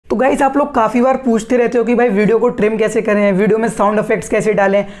तो गाइस आप लोग काफ़ी बार पूछते रहते हो कि भाई वीडियो को ट्रिम कैसे करें, वीडियो में साउंड इफेक्ट्स कैसे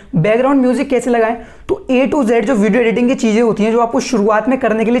डालें, बैकग्राउंड म्यूजिक कैसे लगाएं। तो A to Z जो वीडियो एडिटिंग की चीज़ें होती हैं जो आपको शुरुआत में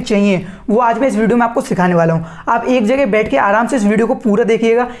करने के लिए चाहिए, वो आज मैं इस वीडियो में आपको सिखाने वाला हूँ। आप एक जगह बैठ के आराम से इस वीडियो को पूरा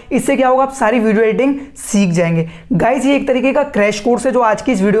देखिएगा। इससे क्या होगा, आप सारी वीडियो एडिटिंग सीख जाएंगे। गाइस ये एक तरीके का क्रैश कोर्स है जो आज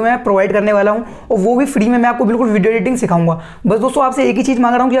की इस वीडियो में मैं प्रोवाइड करने वाला हूँ, और वो भी फ्री में मैं आपको बिल्कुल वीडियो एडिटिंग सिखाऊंगा। बस दोस्तों आपसे एक ही चीज़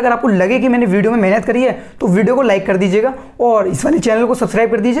मांग रहा हूँ कि अगर आपको लगे कि मैंने वीडियो में मेहनत करी है तो वीडियो को लाइक कर दीजिएगा और इस वाले चैनल को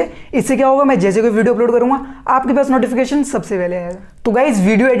सब्सक्राइब कर दीजिए। इससे क्या होगा, मैं जैसे कोई वीडियो अपलोड करूंगा आपके पास नोटिफिकेशन सबसे पहले आएगा। तो गाइस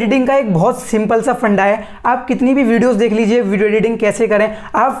वीडियो एडिटिंग का एक बहुत सिंपल सा फंडा है। आप कितनी भी वीडियोस देख लीजिए वीडियो एडिटिंग कैसे करें।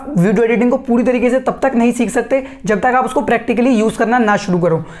 आप वीडियो एडिटिंग को पूरी तरीके से तब तक नहीं सीख सकते जब तक आप उसको प्रैक्टिकली यूज करना ना शुरू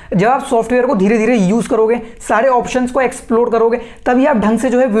करो। जब आप सॉफ्टवेयर को धीरे धीरे यूज करोगे, सारे ऑप्शंस को एक्सप्लोर करोगे, तभी आप ढंग से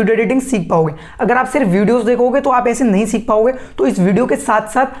जो है वीडियो एडिटिंग सीख पाओगे। अगर आप सिर्फ वीडियोज देखोगे तो आप ऐसे नहीं सीख पाओगे। तो इस वीडियो के साथ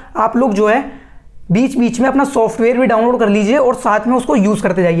साथ आप लोग जो है बीच बीच में अपना सॉफ्टवेयर भी डाउनलोड कर लीजिए और साथ में उसको यूज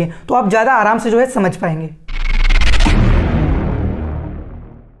करते जाइए, तो आप ज़्यादा आराम से जो है समझ पाएंगे।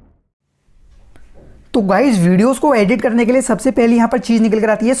 तो गाइस वीडियोस को एडिट करने के लिए सबसे पहले यहाँ पर चीज़ निकल कर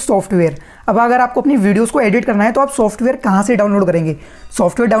आती है सॉफ्टवेयर। अब अगर आपको अपनी वीडियोस को एडिट करना है तो आप सॉफ्टवेयर कहाँ से डाउनलोड करेंगे।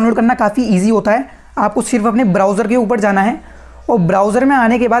 सॉफ्टवेयर डाउनलोड करना काफ़ी ईजी होता है। आपको सिर्फ अपने ब्राउज़र के ऊपर जाना है और ब्राउज़र में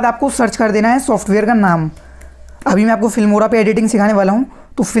आने के बाद आपको सर्च कर देना है सॉफ्टवेयर का नाम। अभी मैं आपको फिल्मोरा पे एडिटिंग सिखाने वाला हूँ,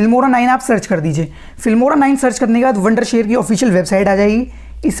 तो फिल्मोरा 9 आप सर्च कर दीजिए। फिल्मोरा 9 सर्च करने के बाद वंडरशेयर की ऑफिशियल वेबसाइट आ जाएगी,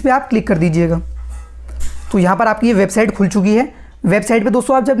 इस पर आप क्लिक कर दीजिएगा। तो यहाँ पर आपकी ये वेबसाइट खुल चुकी है। वेबसाइट पे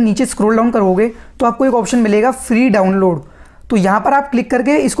दोस्तों आप जब नीचे स्क्रॉल डाउन करोगे तो आपको एक ऑप्शन मिलेगा फ्री डाउनलोड। तो यहाँ पर आप क्लिक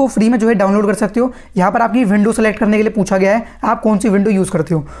करके इसको फ्री में जो है डाउनलोड कर सकते हो। यहाँ पर आपकी विंडो सेलेक्ट करने के लिए पूछा गया है, आप कौन सी विंडो यूज़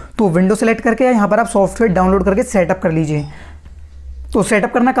करते हो। तो विंडो सेलेक्ट करके यहाँ पर आप सॉफ्टवेयर डाउनलोड करके सेटअप कर लीजिए। तो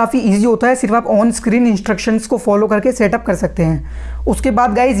सेटअप करना काफ़ी इजी होता है, सिर्फ आप ऑन स्क्रीन इंस्ट्रक्शंस को फॉलो करके सेटअप कर सकते हैं। उसके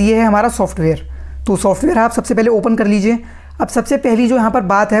बाद गाइज ये है हमारा सॉफ्टवेयर। तो सॉफ्टवेयर आप सबसे पहले ओपन कर लीजिए। अब सबसे पहली जो यहाँ पर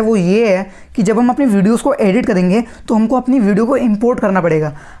बात है वो ये है कि जब हम अपनी वीडियोस को एडिट करेंगे तो हमको अपनी वीडियो को इंपोर्ट करना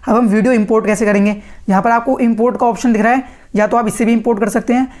पड़ेगा। अब हम वीडियो इंपोर्ट कैसे करेंगे, यहाँ पर आपको इंपोर्ट का ऑप्शन दिख रहा है, या तो आप इससे भी इंपोर्ट कर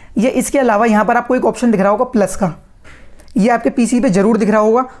सकते हैं, या इसके अलावा यहाँ पर आपको एक ऑप्शन दिख रहा होगा प्लस का, ये आपके पीसी पे ज़रूर दिख रहा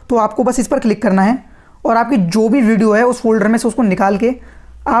होगा। तो आपको बस इस पर क्लिक करना है और आपकी जो भी वीडियो है उस फोल्डर में से उसको निकाल के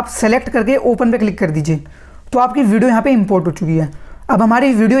आप सेलेक्ट करके ओपन पे क्लिक कर दीजिए। तो आपकी वीडियो यहाँ पे इंपोर्ट हो चुकी है। अब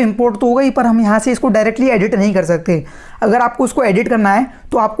हमारी वीडियो इंपोर्ट तो हो गई, पर हम यहाँ से इसको डायरेक्टली एडिट नहीं कर सकते। अगर आपको इसको एडिट करना है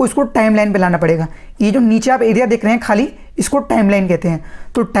तो आपको इसको टाइमलाइन पे लाना पड़ेगा। ये जो नीचे आप एरिया देख रहे हैं खाली, इसको टाइमलाइन कहते हैं।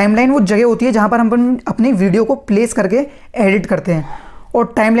 तो टाइमलाइन वो जगह होती है जहाँ पर हम अपनी वीडियो को प्लेस करके एडिट करते हैं,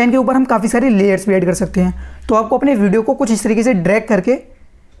 और टाइमलाइन के ऊपर हम काफ़ी सारी लेयर्स भी ऐड कर सकते हैं। तो आपको अपने वीडियो को कुछ इस तरीके से ड्रैग करके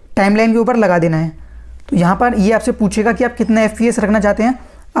टाइमलाइन के ऊपर लगा देना है। तो यहाँ पर ये आपसे पूछेगा कि आप कितना FPS रखना चाहते हैं।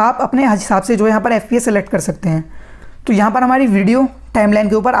 आप अपने हिसाब से जो है यहाँ पर FPS सेलेक्ट कर सकते हैं। तो यहाँ पर हमारी वीडियो टाइमलाइन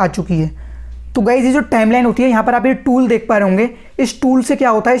के ऊपर आ चुकी है। तो गाइस ये जो टाइमलाइन होती है, यहाँ पर आप ये टूल देख पा रहे होंगे। इस टूल से क्या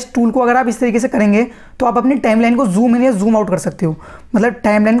होता है, इस टूल को अगर आप इस तरीके से करेंगे तो आप अपनी टाइमलाइन को जूम इन या जूम आउट कर सकते हो। मतलब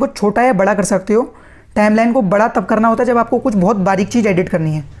टाइमलाइन को छोटा या बड़ा कर सकते हो। टाइमलाइन को बड़ा तब करना होता है जब आपको कुछ बहुत बारीक चीज़ एडिट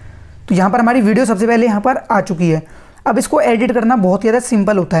करनी है। तो यहाँ पर हमारी वीडियो सबसे पहले यहाँ पर आ चुकी है। अब इसको एडिट करना बहुत ज़्यादा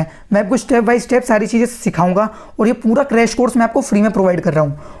सिंपल होता है। मैं आपको स्टेप बाय स्टेप सारी चीज़ें सिखाऊंगा, और ये पूरा क्रैश कोर्स मैं आपको फ्री में प्रोवाइड कर रहा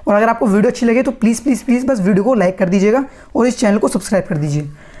हूँ। और अगर आपको वीडियो अच्छी लगे तो प्लीज़ प्लीज़ प्लीज़ बस वीडियो को लाइक कर दीजिएगा और इस चैनल को सब्सक्राइब कर दीजिए।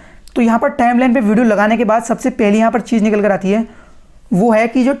 तो यहाँ पर टाइमलाइन पे वीडियो लगाने के बाद सबसे पहले यहाँ पर चीज़ निकल कर आती है, वो है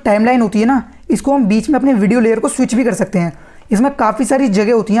कि जो टाइमलाइन होती है ना, इसको हम बीच में अपने वीडियो लेयर को स्विच भी कर सकते हैं। इसमें काफ़ी सारी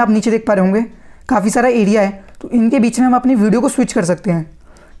जगह होती हैं, आप नीचे देख पा रहे होंगे, काफ़ी सारा एरिया है। तो इनके बीच में हम अपनी वीडियो को स्विच कर सकते हैं।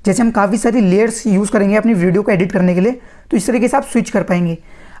 जैसे हम काफ़ी सारी लेयर्स यूज़ करेंगे अपनी वीडियो को एडिट करने के लिए, तो इस तरीके से आप स्विच कर पाएंगे।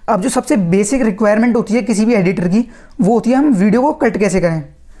 अब जो सबसे बेसिक रिक्वायरमेंट होती है किसी भी एडिटर की, वो होती है हम वीडियो को कट कैसे करें।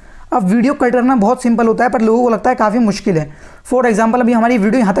 अब वीडियो कट करना बहुत सिंपल होता है, पर लोगों को लगता है काफ़ी मुश्किल है। फॉर एग्जांपल अभी हमारी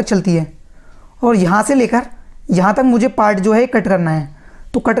वीडियो यहाँ तक चलती है और यहाँ से लेकर यहाँ तक मुझे पार्ट जो है कट करना है।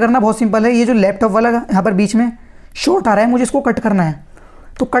 तो कट करना बहुत सिंपल है। ये जो लैपटॉप वाला यहाँ पर बीच में शॉर्ट आ रहा है, मुझे इसको कट करना है।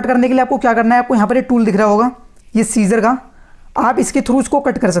 तो कट करने के लिए आपको क्या करना है, आपको यहाँ पर एक टूल दिख रहा होगा, ये सीजर का, आप इसके थ्रू इसको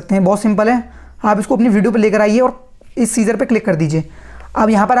कट कर सकते हैं। बहुत सिंपल है। आप इसको अपनी वीडियो पर लेकर आइए और इस सीजर पे क्लिक कर दीजिए। अब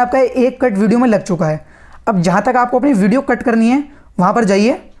यहाँ पर आपका एक कट वीडियो में लग चुका है। अब जहाँ तक आपको अपनी वीडियो कट करनी है वहाँ पर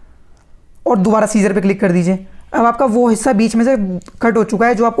जाइए और दोबारा सीजर पे क्लिक कर दीजिए। अब आपका वो हिस्सा बीच में से कट हो चुका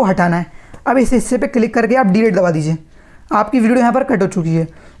है जो आपको हटाना है। अब इस हिस्से पे क्लिक करके आप डिलीट दबा दीजिए। आपकी वीडियो यहाँ पर कट हो चुकी है।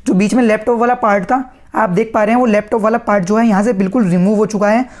 जो बीच में लैपटॉप वाला पार्ट था, आप देख पा रहे हैं, वो लैपटॉप वाला पार्ट जो है यहाँ से बिल्कुल रिमूव हो चुका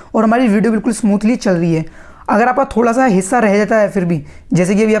है और हमारी वीडियो बिल्कुल स्मूथली चल रही है। अगर आपका थोड़ा सा हिस्सा रह जाता है फिर भी,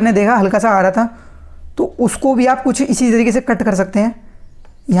 जैसे कि अभी आपने देखा हल्का सा आ रहा था, तो उसको भी आप कुछ इसी तरीके से कट कर सकते हैं।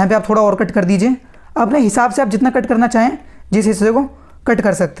 यहाँ पे आप थोड़ा और कट कर दीजिए। अपने हिसाब से आप जितना कट करना चाहें जिस हिस्से को कट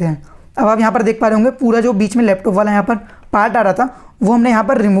कर सकते हैं। अब आप यहाँ पर देख पा रहे होंगे पूरा जो बीच में लैपटॉप वाला यहाँ पर पार्ट आ रहा था वो हमने यहाँ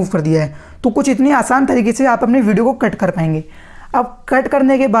पर रिमूव कर दिया है। तो कुछ इतनी आसान तरीके से आप अपनी वीडियो को कट कर पाएंगे। अब कट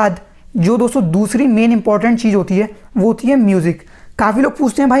करने के बाद जो दोस्तों दूसरी मेन इंपॉर्टेंट चीज़ होती है वो होती है म्यूज़िक। काफ़ी लोग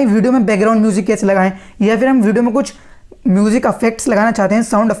पूछते हैं भाई वीडियो में बैकग्राउंड म्यूज़िक कैसे लगाएं, या फिर हम वीडियो में कुछ म्यूज़िक इफेक्ट्स लगाना चाहते हैं,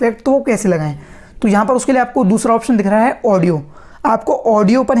 साउंड इफेक्ट, तो वो कैसे लगाएं। तो यहाँ पर उसके लिए आपको दूसरा ऑप्शन दिख रहा है ऑडियो। आपको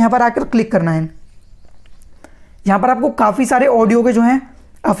ऑडियो पर यहाँ पर आकर क्लिक करना है। यहाँ पर आपको काफ़ी सारे ऑडियो के जो हैं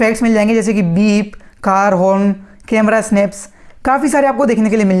इफेक्ट्स मिल जाएंगे, जैसे कि beep, car horn, camera snaps, काफ़ी सारे आपको देखने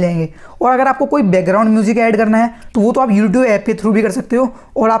के लिए मिल जाएंगे। और अगर आपको कोई बैकग्राउंड म्यूजिक ऐड करना है तो वो तो आप यूट्यूब ऐप के थ्रू भी कर सकते हो,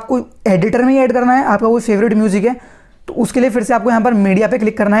 और आपको एडिटर में ही ऐड करना है, आपका कोई फेवरेट म्यूजिक है तो उसके लिए फिर से आपको यहाँ पर मीडिया पे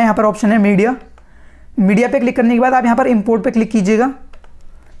क्लिक करना है। यहाँ पर ऑप्शन है मीडिया। मीडिया पे क्लिक करने के बाद आप यहाँ पर इंपोर्ट पे क्लिक कीजिएगा,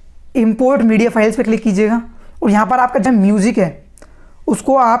 इंपोर्ट मीडिया फाइल्स पे क्लिक कीजिएगा, और यहाँ पर आपका जो म्यूज़िक है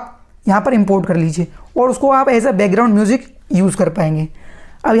उसको आप यहाँ पर इंपोर्ट कर लीजिए, और उसको आप as a background music use कर पाएंगे।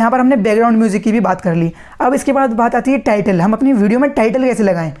 अब यहाँ पर हमने बैकग्राउंड म्यूज़िक की भी बात कर ली। अब इसके बाद बात आती है टाइटल। हम अपनी वीडियो में टाइटल कैसे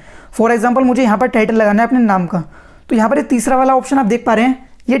लगाएं। फॉर एग्जांपल मुझे यहाँ पर टाइटल लगाना है अपने नाम का, तो यहाँ पर ये तीसरा वाला ऑप्शन आप देख पा रहे हैं,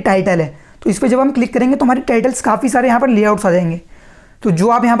 ये टाइटल है। तो इस पर जब हम क्लिक करेंगे तो हमारे टाइटल्स काफ़ी सारे यहाँ पर लेआउट्स आ जाएंगे। तो जो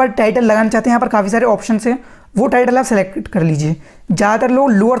आप यहाँ पर टाइटल लगाना चाहते हैं, यहाँ पर काफ़ी सारे ऑप्शन हैं, वो टाइटल आप सेलेक्ट कर लीजिए। ज़्यादातर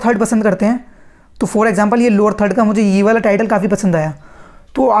लोग लोअर थर्ड पसंद करते हैं, तो फॉर एग्जाम्पल ये लोअर थर्ड का मुझे ये वाला टाइटल काफ़ी पसंद आया।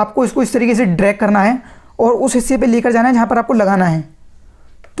 तो आपको इसको इस तरीके से ड्रैग करना है और उस हिस्से पे लेकर जाना है जहाँ पर आपको लगाना है।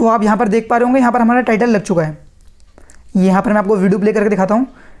 तो आप यहाँ पर देख पा रहे होंगे, यहाँ पर हमारा टाइटल लग चुका है। यहाँ पर मैं आपको वीडियो प्ले करके दिखाता हूँ।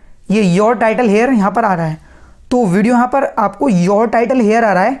 ये योर टाइटल हेयर यहाँ पर आ रहा है, तो वीडियो यहाँ पर आपको योर टाइटल हेयर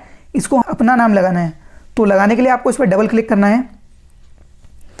आ रहा है, इसको अपना नाम लगाना है। तो लगाने के लिए आपको इस पर डबल क्लिक करना है,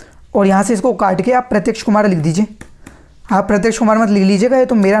 और यहाँ से इसको काट के आप प्रत्यक्ष कुमार लिख दीजिए। आप प्रत्यक्ष कुमार मत लिख लीजिएगा, ये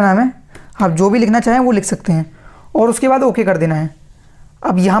तो मेरा नाम है, आप जो भी लिखना चाहें वो लिख सकते हैं, और उसके बाद ओके कर देना है।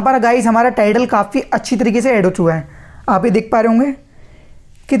 अब यहाँ पर गाइस हमारा टाइटल काफ़ी अच्छी तरीके से ऐड हो चुका है। आप ये देख पा रहे होंगे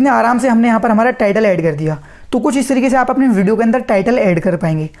कितने आराम से हमने यहाँ पर हमारा टाइटल ऐड कर दिया। तो कुछ इस तरीके से आप अपने वीडियो के अंदर टाइटल ऐड कर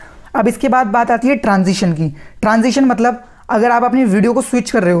पाएंगे। अब इसके बाद बात आती है ट्रांजिशन की। ट्रांजिशन मतलब अगर आप अपनी वीडियो को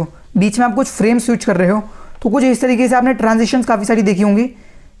स्विच कर रहे हो, बीच में आप कुछ फ्रेम स्विच कर रहे हो, तो कुछ इस तरीके से आपने ट्रांजिशंस काफ़ी सारी देखी होंगी।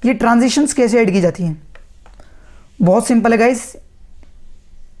 ये ट्रांजिशंस कैसे ऐड की जाती हैं, बहुत सिंपल है गाइस,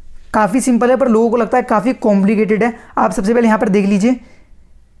 काफ़ी सिंपल है, पर लोगों को लगता है काफ़ी कॉम्प्लिकेटेड है। आप सबसे पहले यहाँ पर देख लीजिए,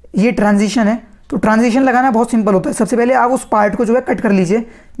 ये ट्रांजिशन है। तो ट्रांजिशन लगाना बहुत सिंपल होता है। सबसे पहले आप उस पार्ट को जो है कट कर लीजिए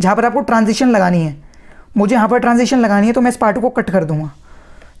जहाँ पर आपको ट्रांजिशन लगानी है। मुझे यहाँ पर ट्रांजिशन लगानी है तो मैं इस पार्ट को कट कर दूंगा।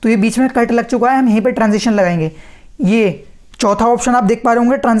 तो ये बीच में कट लग चुका है, हम यहीं पर ट्रांजिशन लगाएंगे। ये चौथा ऑप्शन आप देख पा रहे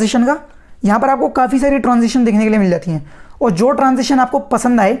होंगे ट्रांजिशन का। यहाँ पर आपको काफ़ी सारी ट्रांजिशन देखने के लिए मिल जाती हैं, और जो ट्रांजिशन आपको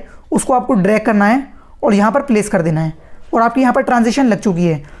पसंद आए उसको आपको ड्रैग करना है और यहाँ पर प्लेस कर देना है, और आपकी यहाँ पर ट्रांजिशन लग चुकी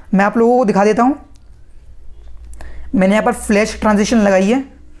है। मैं आप लोगों को दिखा देता हूँ। मैंने यहाँ पर फ्लैश ट्रांजिशन लगाई है,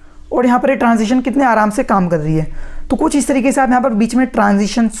 और यहाँ पर ये ट्रांजिशन कितने आराम से काम कर रही है। तो कुछ इस तरीके से आप यहाँ पर बीच में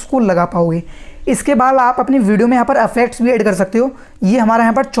ट्रांजिशंस को लगा पाओगे। इसके बाद आप अपनी वीडियो में यहाँ पर इफेक्ट्स भी ऐड कर सकते हो। ये हमारा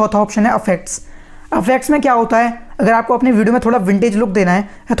यहाँ पर चौथा ऑप्शन है इफेक्ट्स। इफेक्ट्स में क्या होता है, अगर आपको अपनी वीडियो में थोड़ा विंटेज लुक देना है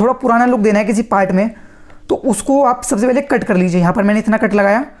या थोड़ा पुराना लुक देना है किसी पार्ट में, तो उसको आप सबसे पहले कट कर लीजिए। यहाँ पर मैंने इतना कट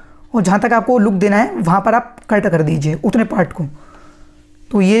लगाया, और जहाँ तक आपको लुक देना है वहाँ पर आप कट कर दीजिए उतने पार्ट को।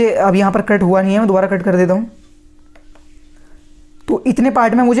 तो ये अब यहाँ पर कट हुआ नहीं है, मैं दोबारा कट कर देता हूँ। तो इतने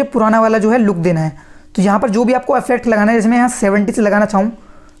पार्ट में मुझे पुराना वाला जो है लुक देना है। तो यहाँ पर जो भी आपको इफेक्ट लगाना है, जैसे मैं यहाँ 70 से लगाना चाहूँ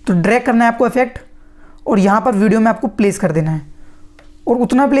तो ड्रैग करना है आपको इफेक्ट, और यहाँ पर वीडियो में आपको प्लेस कर देना है, और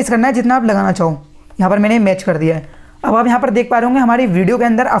उतना प्लेस करना है जितना आप लगाना चाहो। यहाँ पर मैंने मैच कर दिया है। अब आप यहाँ पर देख पा रहे होंगे हमारी वीडियो के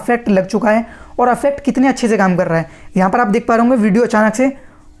अंदर इफेक्ट लग चुका है, और इफेक्ट कितने अच्छे से काम कर रहा है। यहाँ पर आप देख पा रहे होंगे वीडियो अचानक से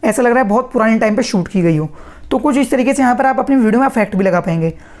ऐसा लग रहा है बहुत पुराने टाइम पर शूट की गई हो। तो कुछ इस तरीके से यहाँ पर आप अपनी वीडियो में इफेक्ट भी लगा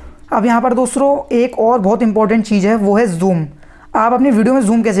पाएंगे। अब यहाँ पर दोस्तों एक और बहुत इंपॉर्टेंट चीज़ है, वो है जूम। आप अपनी वीडियो में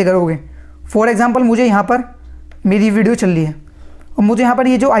जूम कैसे करोगे। फॉर एग्जांपल मुझे यहाँ पर मेरी वीडियो चल रही है, और मुझे यहाँ पर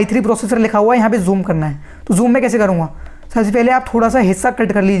ये जो i3 प्रोसेसर लिखा हुआ है यहाँ पे जूम करना है। तो जूम में कैसे करूँगा, सबसे पहले आप थोड़ा सा हिस्सा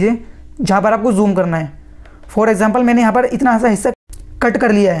कट कर लीजिए जहाँ पर आपको जूम करना है। फॉर एग्जांपल मैंने यहाँ पर इतना सा हिस्सा कट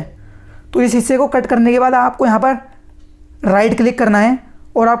कर लिया है। तो इस हिस्से को कट करने के बाद आपको यहाँ पर राइट क्लिक करना है,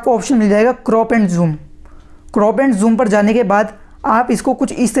 और आपको ऑप्शन मिल जाएगा crop and zoom. Crop and zoom पर जाने के बाद आप इसको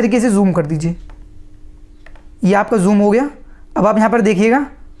कुछ इस तरीके से जूम कर दीजिए। ये आपका जूम हो गया। अब आप यहाँ पर देखिएगा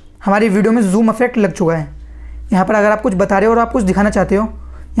हमारी वीडियो में जूम इफेक्ट लग चुका है। यहाँ पर अगर आप कुछ बता रहे हो और आप कुछ दिखाना चाहते हो,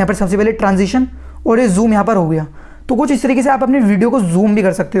 यहाँ पर सबसे पहले ट्रांजिशन और ये जूम यहाँ पर हो गया। तो कुछ इस तरीके से आप अपनी वीडियो को जूम भी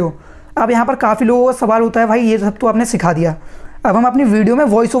कर सकते हो। अब यहाँ पर काफ़ी लोगों का सवाल होता है, भाई ये सब तो आपने सिखा दिया, अब हम अपनी वीडियो में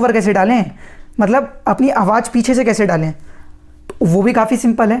वॉइस ओवर कैसे डालें, मतलब अपनी आवाज़ पीछे से कैसे डालें। तो वो भी काफ़ी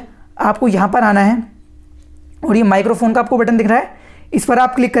सिंपल है। आपको यहाँ पर आना है, और ये माइक्रोफोन का आपको बटन दिख रहा है, इस पर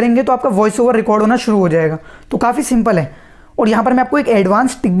आप क्लिक करेंगे तो आपका वॉइस ओवर रिकॉर्ड होना शुरू हो जाएगा। तो काफ़ी सिंपल है। और यहाँ पर मैं आपको एक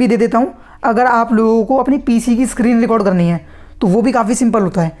एडवांस टिप भी दे देता हूँ, अगर आप लोगों को अपनी पीसी की स्क्रीन रिकॉर्ड करनी है तो वो भी काफ़ी सिंपल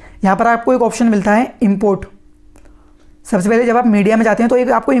होता है। यहाँ पर आपको एक ऑप्शन मिलता है इंपोर्ट। सबसे पहले जब आप मीडिया में जाते हैं तो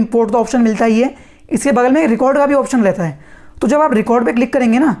एक आपको इंपोर्ट का ऑप्शन मिलता ही है, इसके बगल में रिकॉर्ड का भी ऑप्शन रहता है। तो जब आप रिकॉर्ड पे क्लिक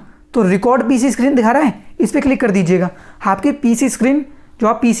करेंगे ना, तो रिकॉर्ड पीसी स्क्रीन दिखा रहा है, इस पर क्लिक कर दीजिएगा। आपकी पीसी स्क्रीन, जो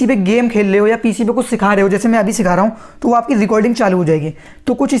आप पीसी पे गेम खेल रहे हो या पीसी पे कुछ सिखा रहे हो, जैसे मैं अभी सिखा रहा हूँ, तो वो आपकी रिकॉर्डिंग चालू हो जाएगी।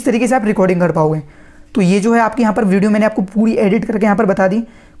 तो कुछ इस तरीके से आप रिकॉर्डिंग कर पाओगे। तो ये जो है आपकी यहाँ पर वीडियो मैंने आपको पूरी एडिट करके यहाँ पर बता दी।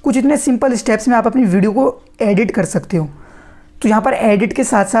 कुछ इतने सिंपल स्टेप्स में आप अपनी वीडियो को एडिट कर सकते हो। तो यहाँ पर एडिट के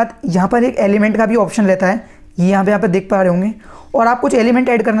साथ साथ यहाँ पर एक एलिमेंट का भी ऑप्शन रहता है, ये यहाँ पे देख पा रहे होंगे। और आप कुछ एलिमेंट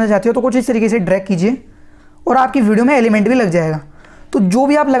ऐड करना चाहते हो तो कुछ इस तरीके से ड्रैग कीजिए और आपकी वीडियो में एलिमेंट भी लग जाएगा। तो जो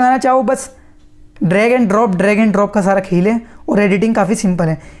भी आप लगाना चाहो बस ड्रैग एंड ड्रॉप का सारा खेल है। और एडिटिंग काफ़ी सिंपल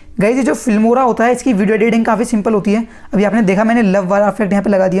है गाइस। ये जो फिल्मोरा होता है, इसकी वीडियो एडिटिंग काफ़ी सिंपल होती है। अभी आपने देखा मैंने लव वाला इफेक्ट यहाँ पे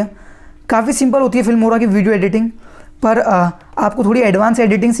लगा दिया। काफ़ी सिंपल होती है फिल्मोरा की वीडियो एडिटिंग। पर आपको थोड़ी एडवांस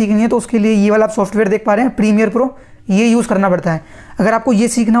एडिटिंग सीखनी है तो उसके लिए ये वाला आप सॉफ्टवेयर देख पा रहे हैं, प्रीमियर प्रो, ये यूज़ करना पड़ता है। अगर आपको ये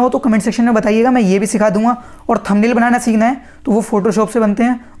सीखना हो तो कमेंट सेक्शन में बताइएगा, मैं ये भी सिखा दूंगा। और थंबनेल बनाना सीखना है तो वो फोटोशॉप से बनते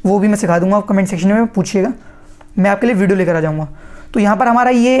हैं, वो भी मैं सिखा दूंगा। आप कमेंट सेक्शन में पूछिएगा, मैं आपके लिए वीडियो लेकर आ जाऊँगा। तो यहाँ पर हमारा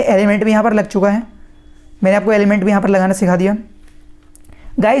ये एलिमेंट भी यहाँ पर लग चुका है। मैंने आपको एलिमेंट भी यहाँ पर लगाना सिखा दिया।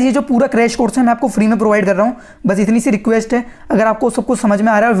 गाइज ये जो पूरा क्रैश कोर्स है मैं आपको फ्री में प्रोवाइड कर रहा हूँ। बस इतनी सी रिक्वेस्ट है, अगर आपको सब कुछ समझ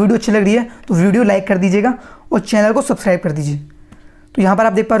में आ रहा है और वीडियो अच्छी लग रही है तो वीडियो लाइक कर दीजिएगा और चैनल को सब्सक्राइब कर दीजिए। तो यहाँ पर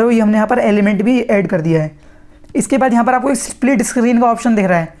आप देख पा रहे हो, ये हमने यहाँ पर एलिमेंट भी ऐड कर दिया है। इसके बाद यहाँ पर आपको एक स्प्लिट स्क्रीन का ऑप्शन दिख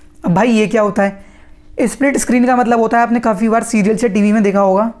रहा है। अब भाई ये क्या होता है? स्प्लिट स्क्रीन का मतलब होता है, आपने काफ़ी बार सीरियल से टीवी में देखा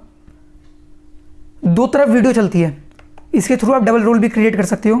होगा, दो तरफ वीडियो चलती है। इसके थ्रू आप डबल रोल भी क्रिएट कर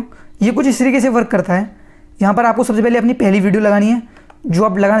सकते हो। ये कुछ इस तरीके से वर्क करता है। यहाँ पर आपको सबसे पहले अपनी पहली वीडियो लगानी है जो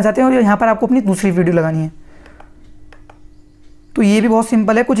आप लगाना चाहते हो, और यहाँ पर आपको अपनी दूसरी वीडियो लगानी है। तो ये भी बहुत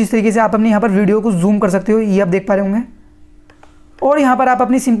सिंपल है। कुछ इस तरीके से आप अपनी यहाँ पर वीडियो को जूम कर सकते हो, ये आप देख पा रहे होंगे। और यहाँ पर आप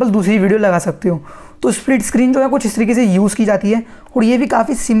अपनी सिंपल दूसरी वीडियो लगा सकते हो। तो स्प्लिट स्क्रीन जो है कुछ इस तरीके से यूज़ की जाती है और ये भी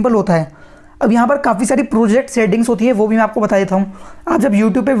काफ़ी सिंपल होता है। अब यहाँ पर काफ़ी सारी प्रोजेक्ट सेटिंग्स होती है, वो भी मैं आपको बता देता हूँ। आप जब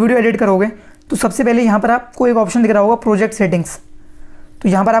यूट्यूब पर वीडियो एडिट करोगे तो सबसे पहले यहाँ पर आपको एक ऑप्शन दिख रहा होगा, प्रोजेक्ट सेटिंग्स। तो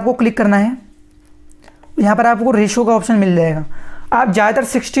यहाँ पर आपको क्लिक करना है। यहाँ पर आपको रेशो का ऑप्शन मिल जाएगा। आप ज़्यादातर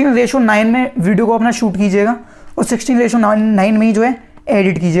 16:9 में वीडियो को अपना शूट कीजिएगा और 16:9 में ही जो है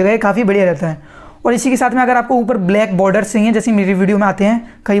एडिट कीजिएगा, ये काफ़ी बढ़िया रहता है। और इसी के साथ में अगर आपको ऊपर ब्लैक बॉर्डर चाहिए, जैसे मेरी वीडियो में आते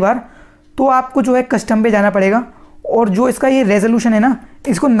हैं कई बार, तो आपको जो है कस्टम पे जाना पड़ेगा। और जो इसका ये रेजोल्यूशन है ना,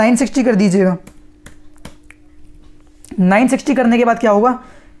 इसको 960 कर दीजिएगा। 960 करने के बाद क्या होगा,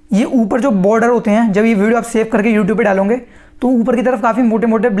 ये ऊपर जो बॉर्डर होते हैं, जब ये वीडियो आप सेव करके यूट्यूब पे डालोगे तो ऊपर की तरफ काफ़ी मोटे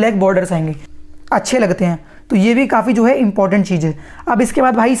मोटे ब्लैक बॉर्डर्स आएंगे, अच्छे लगते हैं। तो ये भी काफ़ी जो है इंपॉर्टेंट चीज़ है। अब इसके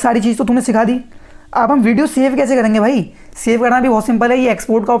बाद भाई सारी चीज़ तो तुमने सिखा दी, अब हम वीडियो सेव कैसे करेंगे भाई? सेव करना भी बहुत सिंपल है। ये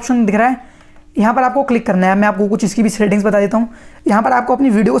एक्सपोर्ट का ऑप्शन दिख रहा है, यहाँ पर आपको क्लिक करना है। मैं आपको कुछ इसकी भी सेटिंग्स बता देता हूँ। यहाँ पर आपको अपनी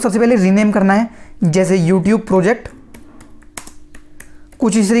वीडियो को सबसे पहले रीनेम करना है, जैसे यूट्यूब प्रोजेक्ट,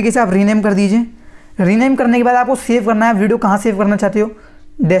 कुछ इस तरीके से आप रीनेम कर दीजिए। रीनेम करने के बाद आपको सेव करना है। वीडियो कहाँ सेव करना चाहते हो?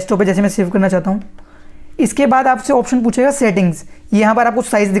 डेस्कटॉप पे, जैसे मैं सेव करना चाहता हूँ। इसके बाद आपसे ऑप्शन पूछेगा सेटिंग्स, यहाँ पर आपको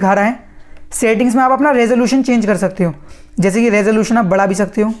साइज़ दिखा रहा है। सेटिंग्स में आप अपना रेजोल्यूशन चेंज कर सकते हो, जैसे कि रेजोल्यूशन आप बढ़ा भी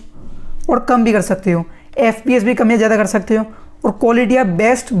सकते हो और कम भी कर सकते हो। FPS भी कम या ज़्यादा कर सकते हो। और क्वालिटी आप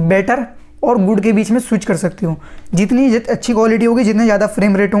बेस्ट, बेटर और गुड के बीच में स्विच कर सकते हो। जितनी अच्छी क्वालिटी होगी, जितने ज़्यादा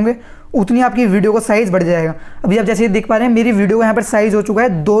फ्रेम रेट होंगे, उतनी आपकी वीडियो का साइज़ बढ़ जाएगा। अभी आप जैसे देख पा रहे हैं मेरी वीडियो का यहाँ पर साइज़ हो चुका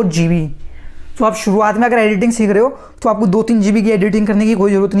है 2 GB। तो आप शुरुआत में अगर एडिटिंग सीख रहे हो तो आपको 2-3 GB की एडिटिंग करने की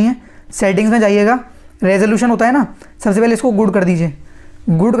कोई ज़रूरत नहीं है। सेटिंग्स में जाइएगा, रेजोल्यूशन होता है ना, सबसे पहले इसको गुड कर दीजिए।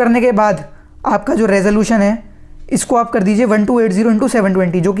 गुड करने के बाद आपका जो रेजोल्यूशन है इसको आप कर दीजिए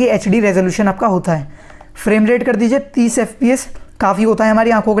 1280x720, जो कि HD रेजोल्यूशन आपका होता है। फ्रेम रेट कर दीजिए 30 FPS, काफ़ी होता है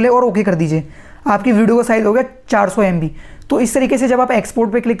हमारी आंखों के लिए। और ओके कर दीजिए। आपकी वीडियो का साइज़ हो गया 400 MB। तो इस तरीके से जब आप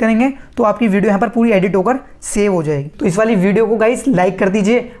एक्सपोर्ट पे क्लिक करेंगे तो आपकी वीडियो यहाँ पर पूरी एडिट होकर सेव हो जाएगी। तो इस वाली वीडियो को गाइस लाइक कर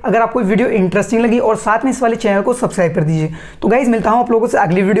दीजिए अगर आपको वीडियो इंटरेस्टिंग लगी, और साथ में इस वाले चैनल को सब्सक्राइब कर दीजिए। तो गाइस मिलता हूँ आप लोगों से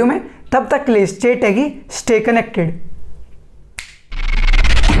अगली वीडियो में, तब तक के लिए स्टे टेकी, स्टे कनेक्टेड।